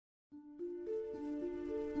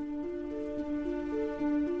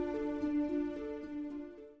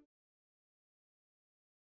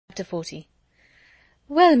Chapter 40.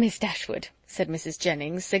 "Well, Miss Dashwood," said Mrs.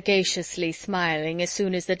 Jennings, sagaciously smiling as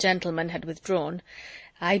soon as the gentleman had withdrawn,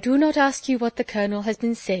 "I do not ask you what the Colonel has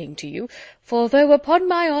been saying to you, for though upon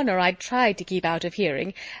my honour I tried to keep out of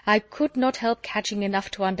hearing, I could not help catching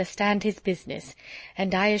enough to understand his business,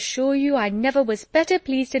 and I assure you I never was better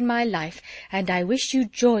pleased in my life, and I wish you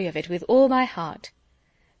joy of it with all my heart."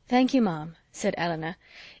 "Thank you, ma'am," said Eleanor.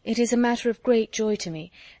 "It is a matter of great joy to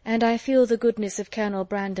me, and I feel the goodness of Colonel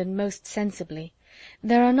Brandon most sensibly.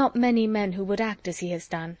 There are not many men who would act as he has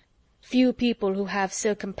done. Few people who have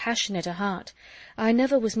so compassionate a heart. I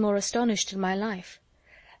never was more astonished in my life."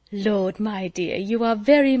 "Lord, my dear, you are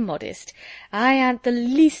very modest. I an't the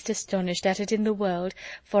least astonished at it in the world,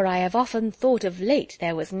 for I have often thought of late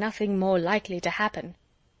there was nothing more likely to happen."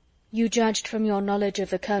 "You judged from your knowledge of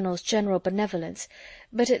the Colonel's general benevolence,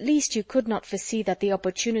 but at least you could not foresee that the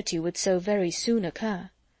opportunity would so very soon occur."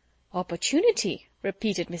 "Opportunity?"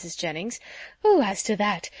 repeated Mrs. Jennings. "Oh, as to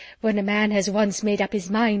that, when a man has once made up his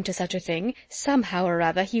mind to such a thing, somehow or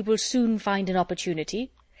other he will soon find an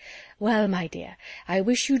opportunity. Well, my dear, I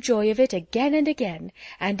wish you joy of it again and again,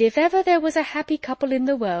 and if ever there was a happy couple in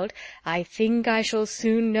the world, I think I shall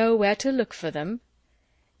soon know where to look for them."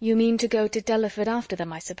 "You mean to go to Delaford after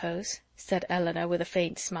them, I suppose?" said Eleanor with a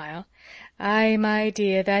faint smile. "Ay, my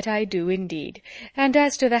dear, that I do indeed, and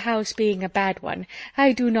as to the house being a bad one,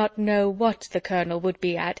 I do not know what the Colonel would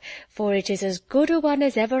be at, for it is as good a one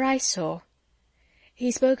as ever I saw."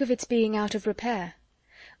 "He spoke of its being out of repair."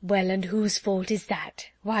 "Well, and whose fault is that?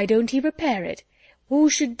 Why don't he repair it? Who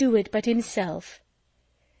should do it but himself?"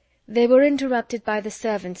 They were interrupted by the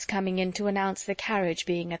servants coming in to announce the carriage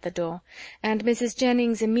being at the door, and Mrs.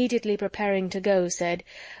 Jennings, immediately preparing to go, said,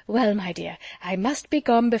 "Well, my dear, I must be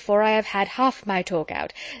gone before I have had half my talk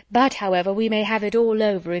out, but, however, we may have it all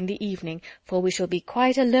over in the evening, for we shall be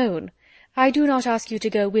quite alone. I do not ask you to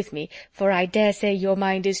go with me, for I dare say your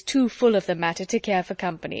mind is too full of the matter to care for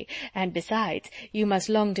company, and besides, you must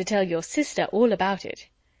long to tell your sister all about it."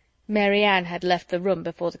 Mary Ann had left the room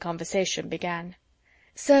before the conversation began.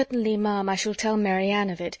 "Certainly, ma'am, I shall tell Mary Ann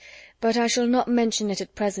of it, but I shall not mention it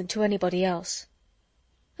at present to anybody else."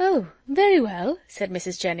 "Oh, very well," said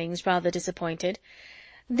Mrs. Jennings, rather disappointed.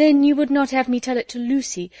 "Then you would not have me tell it to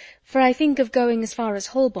Lucy, for I think of going as far as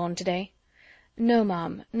Holborn to-day." "No,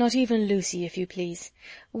 ma'am, not even Lucy, if you please.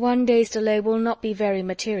 One day's delay will not be very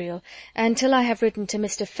material, and till I have written to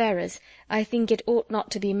Mr. Ferrars, I think it ought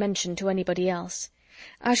not to be mentioned to anybody else.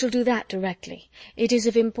 I shall do that directly. It is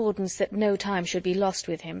of importance that no time should be lost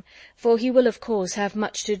with him, for he will of course have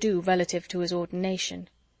much to do relative to his ordination."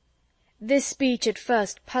 This speech at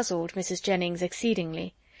first puzzled Mrs. Jennings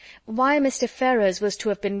exceedingly. Why Mr. Ferrars was to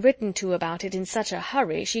have been written to about it in such a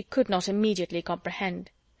hurry she could not immediately comprehend.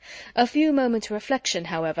 A few moments' reflection,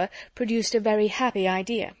 however, produced a very happy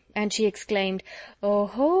idea, and she exclaimed,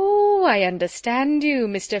 "Oh-ho! I understand you.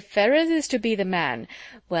 Mr. Ferrars is to be the man.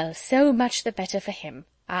 Well, so much the better for him.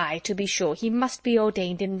 Ay, to be sure, he must be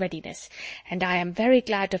ordained in readiness, and I am very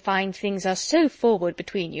glad to find things are so forward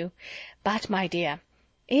between you. But, my dear,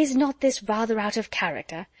 is not this rather out of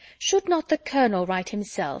character? Should not the Colonel write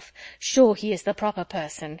himself? Sure he is the proper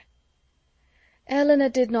person." Eleanor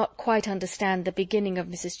did not quite understand the beginning of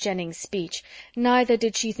Mrs. Jennings's speech, neither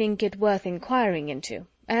did she think it worth inquiring into,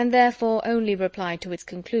 and therefore only replied to its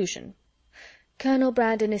conclusion. "Colonel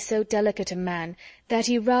Brandon is so delicate a man that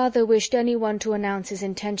he rather wished any one to announce his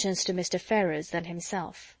intentions to Mr. Ferrars than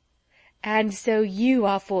himself." "And so you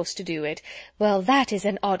are forced to do it. Well, that is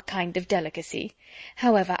an odd kind of delicacy.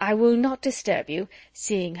 However, I will not disturb you,"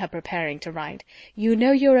 seeing her preparing to write. "You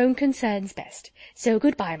know your own concerns best. So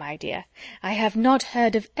good-bye, my dear. I have not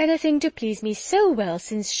heard of anything to please me so well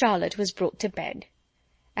since Charlotte was brought to bed."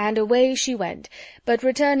 And away she went, but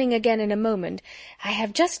returning again in a moment, "I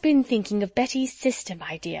have just been thinking of Betty's sister,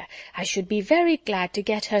 my dear. I should be very glad to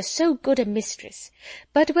get her so good a mistress.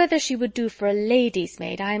 But whether she would do for a lady's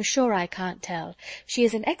maid, I am sure I can't tell. She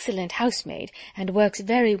is an excellent housemaid, and works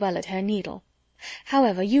very well at her needle.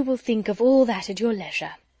 However, you will think of all that at your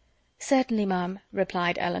leisure." "Certainly, ma'am,"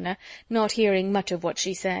 replied Eleanor, not hearing much of what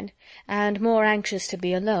she said, and more anxious to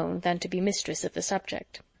be alone than to be mistress of the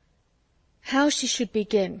subject. How she should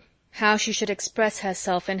begin, how she should express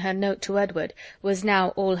herself in her note to Edward, was now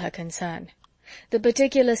all her concern. The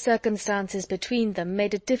particular circumstances between them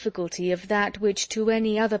made a difficulty of that which to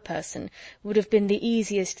any other person would have been the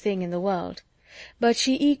easiest thing in the world. But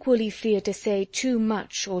she equally feared to say too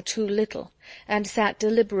much or too little, and sat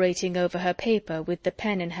deliberating over her paper with the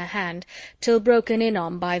pen in her hand, till broken in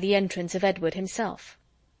on by the entrance of Edward himself.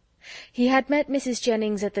 He had met Mrs.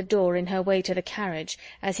 Jennings at the door in her way to the carriage,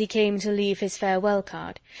 as he came to leave his farewell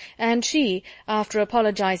card, and she, after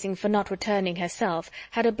apologizing for not returning herself,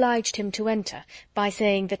 had obliged him to enter, by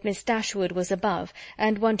saying that Miss Dashwood was above,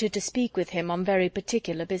 and wanted to speak with him on very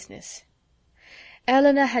particular business.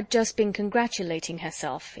 Eleanor had just been congratulating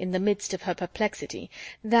herself, in the midst of her perplexity,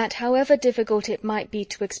 that however difficult it might be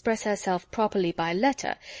to express herself properly by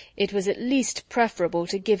letter, it was at least preferable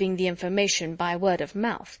to giving the information by word of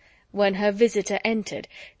mouth, when her visitor entered,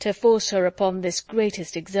 to force her upon this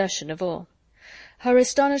greatest exertion of all. Her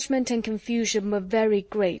astonishment and confusion were very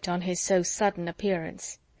great on his so sudden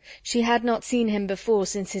appearance. She had not seen him before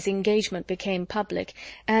since his engagement became public,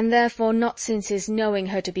 and therefore not since his knowing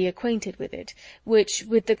her to be acquainted with it, which,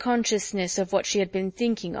 with the consciousness of what she had been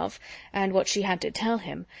thinking of, and what she had to tell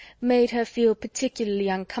him, made her feel particularly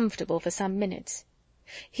uncomfortable for some minutes.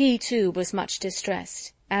 He, too, was much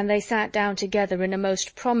distressed, and they sat down together in a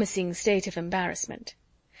most promising state of embarrassment.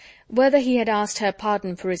 Whether he had asked her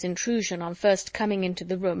pardon for his intrusion on first coming into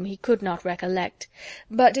the room he could not recollect,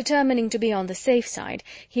 but determining to be on the safe side,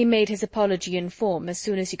 he made his apology in form as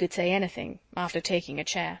soon as he could say anything, after taking a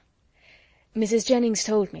chair. "Mrs. Jennings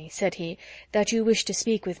told me," said he, "that you wished to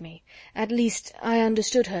speak with me. At least, I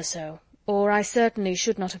understood her so, or I certainly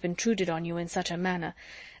should not have intruded on you in such a manner,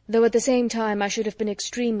 though at the same time I should have been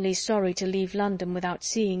extremely sorry to leave London without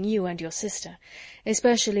seeing you and your sister,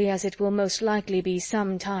 especially as it will most likely be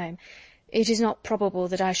some time. It is not probable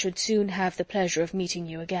that I should soon have the pleasure of meeting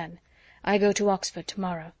you again. I go to Oxford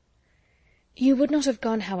tomorrow." "You would not have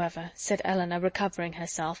gone, however," said Eleanor, recovering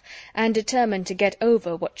herself, and determined to get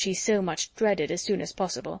over what she so much dreaded as soon as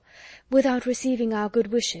possible, "without receiving our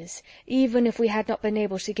good wishes, even if we had not been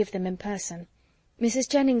able to give them in person. Mrs.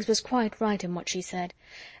 Jennings was quite right in what she said.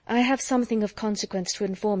 I have something of consequence to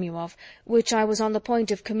inform you of, which I was on the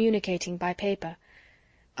point of communicating by paper.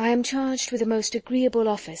 I am charged with a most agreeable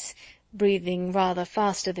office," breathing rather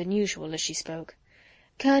faster than usual as she spoke.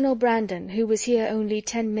 "Colonel Brandon, who was here only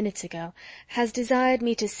 10 minutes ago, has desired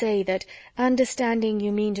me to say that, understanding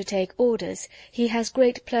you mean to take orders, he has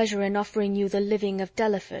great pleasure in offering you the living of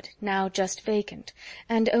Delaford, now just vacant,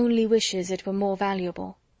 and only wishes it were more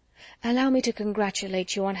valuable. Allow me to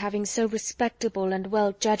congratulate you on having so respectable and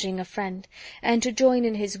well-judging a friend, and to join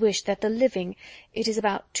in his wish that the living, it is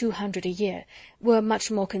about 200 a year, were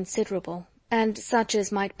much more considerable, and such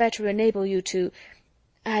as might better enable you to,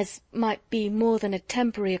 as might be more than a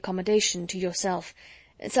temporary accommodation to yourself,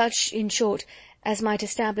 such, in short, as might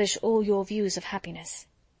establish all your views of happiness."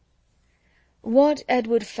 What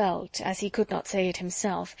Edward felt, as he could not say it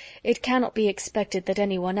himself, it cannot be expected that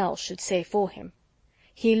any one else should say for him.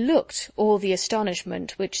 He looked all the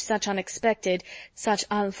astonishment which such unexpected, such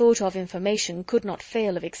unthought-of information could not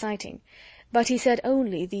fail of exciting, but he said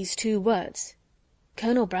only these 2 words,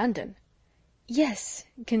 "Colonel Brandon." "Yes,"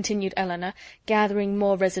 continued Eleanor, gathering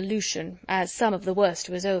more resolution, as some of the worst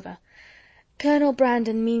was over, "Colonel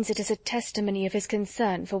Brandon means it as a testimony of his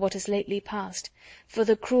concern for what has lately passed, for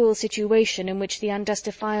the cruel situation in which the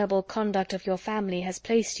unjustifiable conduct of your family has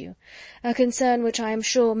placed you, a concern which I am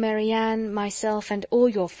sure Mary Ann, myself, and all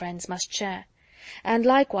your friends must share, and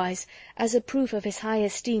likewise as a proof of his high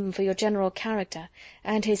esteem for your general character,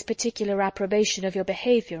 and his particular approbation of your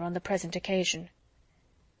behaviour on the present occasion."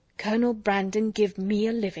 "Colonel Brandon give me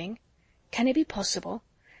a living? Can it be possible?"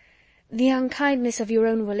 "The unkindness of your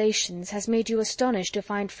own relations has made you astonished to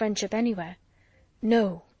find friendship anywhere."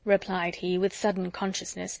 "No," replied he, with sudden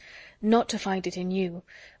consciousness, "not to find it in you,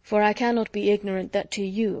 for I cannot be ignorant that to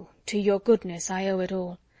you, to your goodness, I owe it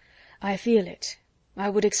all. I feel it. I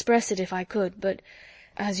would express it if I could, but,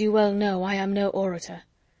 as you well know, I am no orator."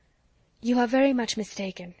 "You are very much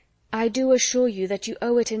mistaken. I do assure you that you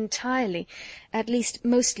owe it entirely, at least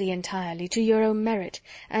mostly entirely, to your own merit,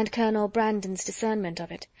 and Colonel Brandon's discernment of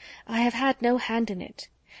it. I have had no hand in it.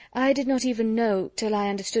 I did not even know, till I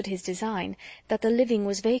understood his design, that the living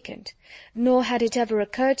was vacant, nor had it ever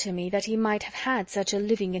occurred to me that he might have had such a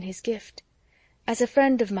living in his gift. As a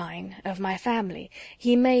friend of mine, of my family,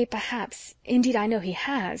 he may, perhaps, indeed I know he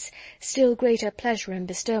has, still greater pleasure in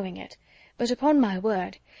bestowing it, but upon my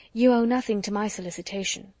word, you owe nothing to my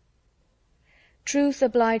solicitation." Truth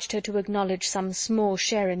obliged her to acknowledge some small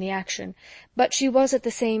share in the action, but she was at the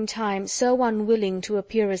same time so unwilling to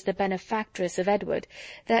appear as the benefactress of Edward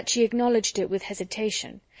that she acknowledged it with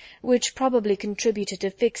hesitation, which probably contributed to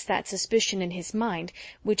fix that suspicion in his mind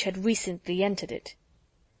which had recently entered it.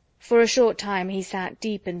 For a short time he sat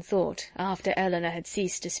deep in thought, after Eleanor had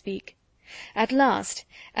ceased to speak. At last,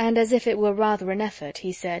 and as if it were rather an effort,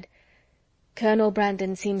 he said, "Colonel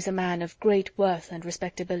Brandon seems a man of great worth and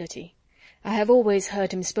respectability. I have always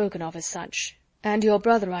heard him spoken of as such. And your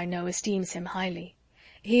brother, I know, esteems him highly.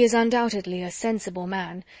 He is undoubtedly a sensible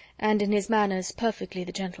man, and in his manners perfectly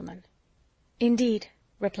the gentleman." "Indeed,"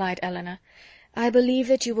 replied Elinor, "I believe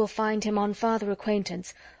that you will find him on farther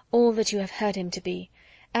acquaintance all that you have heard him to be,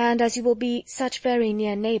 and as you will be such very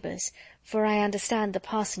near neighbours, for I understand the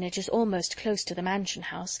parsonage is almost close to the mansion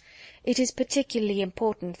house, it is particularly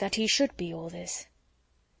important that he should be all this."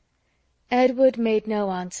 Edward made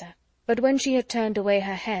no answer, but when she had turned away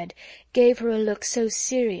her head, gave her a look so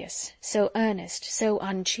serious, so earnest, so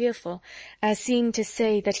uncheerful, as seemed to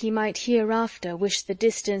say that he might hereafter wish the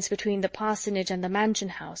distance between the parsonage and the mansion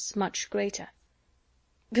house much greater.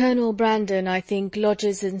 "Colonel Brandon, I think,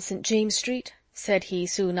 lodges in St. James Street?" said he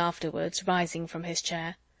soon afterwards, rising from his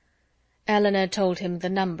chair. Elinor told him the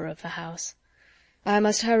number of the house. "I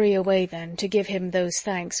must hurry away, then, to give him those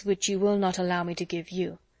thanks which you will not allow me to give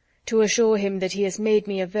you, to assure him that he has made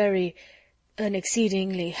me an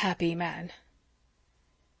exceedingly happy man."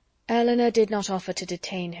 Elinor did not offer to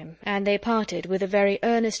detain him, and they parted with a very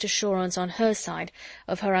earnest assurance on her side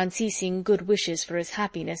of her unceasing good wishes for his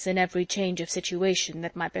happiness in every change of situation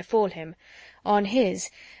that might befall him, on his,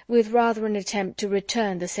 with rather an attempt to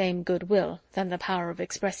return the same good-will than the power of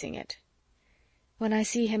expressing it. "When I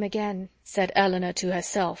see him again," said Elinor to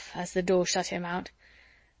herself, as the door shut him out,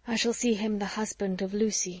 "I shall see him the husband of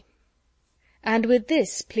Lucy." And with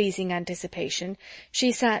this pleasing anticipation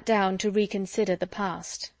she sat down to reconsider the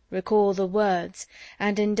past, recall the words,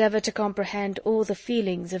 and endeavour to comprehend all the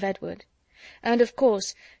feelings of Edward, and of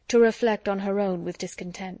course to reflect on her own with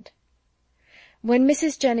discontent. When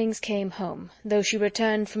Mrs. Jennings came home, though she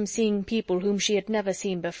returned from seeing people whom she had never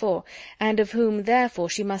seen before, and of whom therefore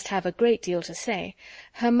she must have a great deal to say,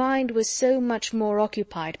 her mind was so much more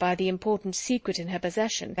occupied by the important secret in her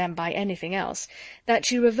possession than by anything else, that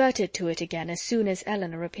she reverted to it again as soon as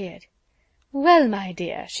Elinor appeared. "Well, my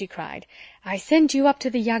dear," she cried, "I sent you up to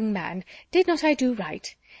the young man. Did not I do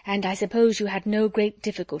right? And I suppose you had no great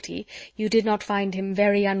difficulty. You did not find him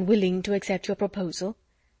very unwilling to accept your proposal?"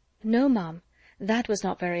 "No, ma'am. That was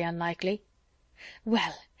not very unlikely."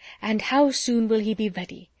 "Well, and how soon will he be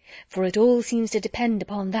ready? For it all seems to depend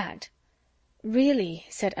upon that." "Really,"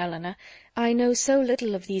 said Elinor, "I know so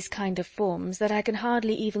little of these kind of forms that I can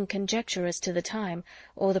hardly even conjecture as to the time,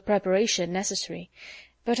 or the preparation necessary.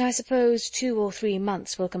 But I suppose 2 or 3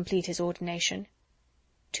 months will complete his ordination."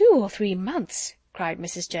 "2 or 3 months!" cried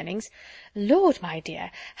Mrs. Jennings. "Lord, my dear,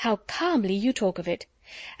 how calmly you talk of it!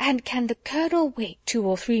 And can the Colonel wait 2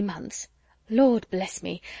 or 3 months? Lord bless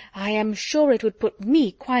me, I am sure it would put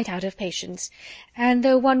me quite out of patience, and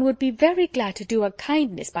though one would be very glad to do a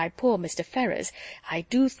kindness by poor Mr. Ferrars, I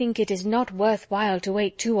do think it is not worth while to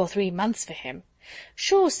wait 2 or 3 months for him.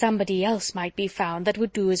 Sure somebody else might be found that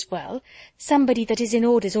would do as well, somebody that is in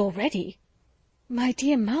orders already." "My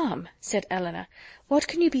dear ma'am," said Elinor, "what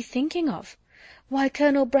can you be thinking of? Why,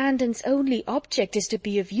 Colonel Brandon's only object is to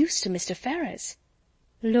be of use to Mr. Ferrars."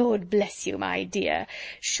 "Lord bless you, my dear,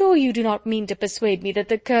 sure you do not mean to persuade me that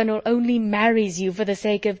the Colonel only marries you for the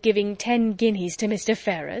sake of giving 10 guineas to Mr.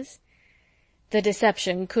 Ferrars?" The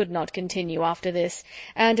deception could not continue after this,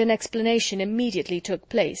 and an explanation immediately took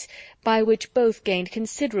place, by which both gained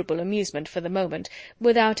considerable amusement for the moment,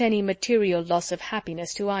 without any material loss of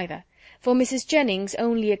happiness to either, for Mrs. Jennings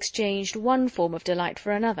only exchanged one form of delight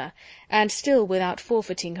for another, and still without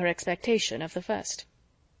forfeiting her expectation of the first.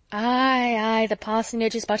 "Ay, ay, the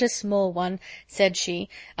parsonage is but a small one," said she,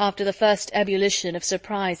 after the first ebullition of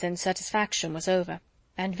surprise and satisfaction was over,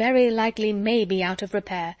 "and very likely may be out of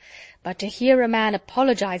repair. But to hear a man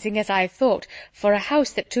apologizing, as I thought, for a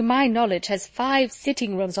house that to my knowledge has 5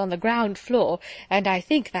 sitting-rooms on the ground floor, and I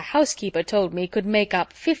think the housekeeper told me could make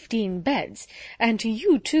up 15 beds, and to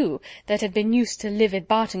you, too, that had been used to live at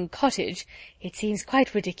Barton Cottage, it seems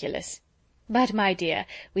quite ridiculous. But, my dear,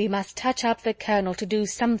 we must touch up the Colonel to do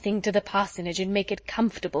something to the parsonage and make it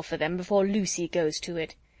comfortable for them before Lucy goes to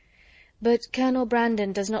it." "But Colonel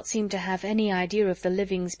Brandon does not seem to have any idea of the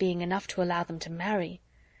livings being enough to allow them to marry."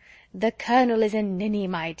 "The Colonel is a ninny,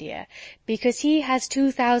 my dear. Because he has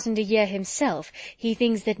 2,000 a year himself, he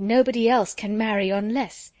thinks that nobody else can marry on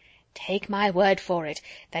less. Take my word for it,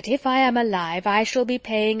 that if I am alive I shall be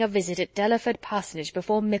paying a visit at Delaford Parsonage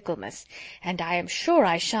before Michaelmas, and I am sure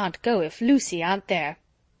I shan't go if Lucy aren't there."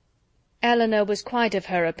 Elinor was quite of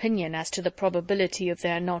her opinion as to the probability of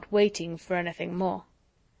their not waiting for anything more.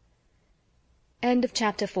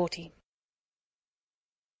 Chapter 40